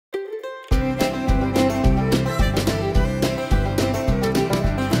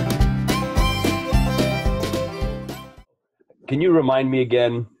can you remind me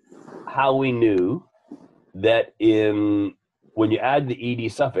again how we knew that when you add the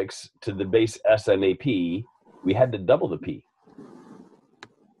ed suffix to the base snap, we had to double the p?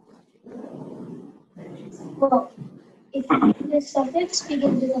 Well, if the suffix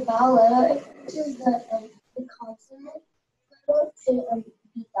begins with a vowel letter, it forces the consonant letter to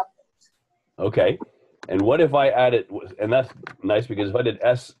be doubled. Okay. And what if I added, and that's nice because if I did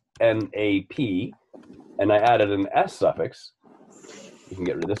snap and I added an s suffix, you can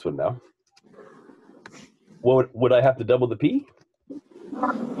get rid of this one now. Would I have to double the p?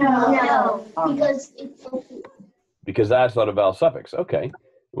 No, because it's because that's not a vowel suffix. Okay.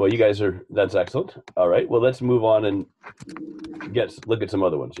 Well, you guys that's excellent. All right. Well, let's move on and look at some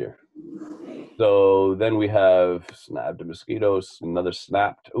other ones here. So then we have snapped a mosquito, another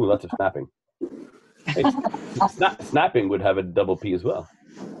snapped. Oh, lots of snapping. Hey, snapping would have a double P as well.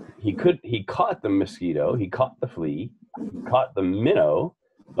 He caught the mosquito, he caught the flea, he caught the minnow,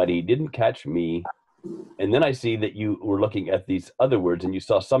 but he didn't catch me. And then I see that you were looking at these other words and you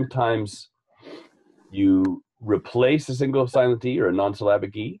saw sometimes you replace a single silent E or a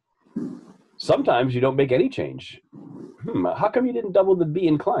non-syllabic E. Sometimes you don't make any change. How come you didn't double the B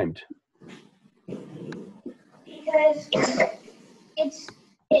and climbed? Because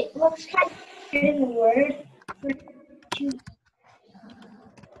it looks kind of weird in the word.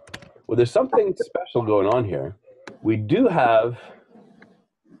 Well, there's something special going on here. We do have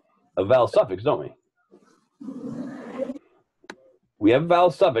a vowel suffix, don't we? We have vowel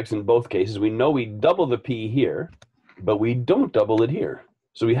suffix in both cases. We know we double the P here, but we don't double it here.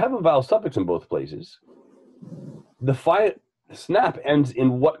 So we have a vowel suffix in both places. The snap ends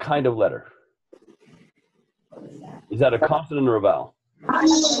in what kind of letter? Is that a consonant or a vowel?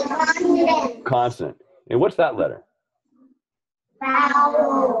 Consonant. Consonant. And what's that letter?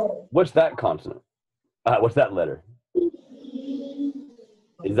 Vowel. What's that consonant? What's that letter?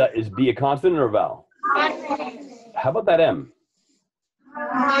 Is B a consonant or a vowel? Consonant. How about that M?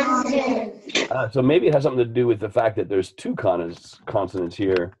 Consonant. So maybe it has something to do with the fact that there's two consonants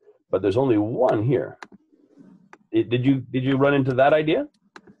here, but there's only one here. Did you run into that idea?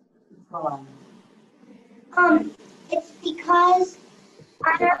 It's because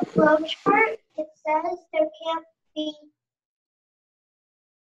on our flow chart it says there can't be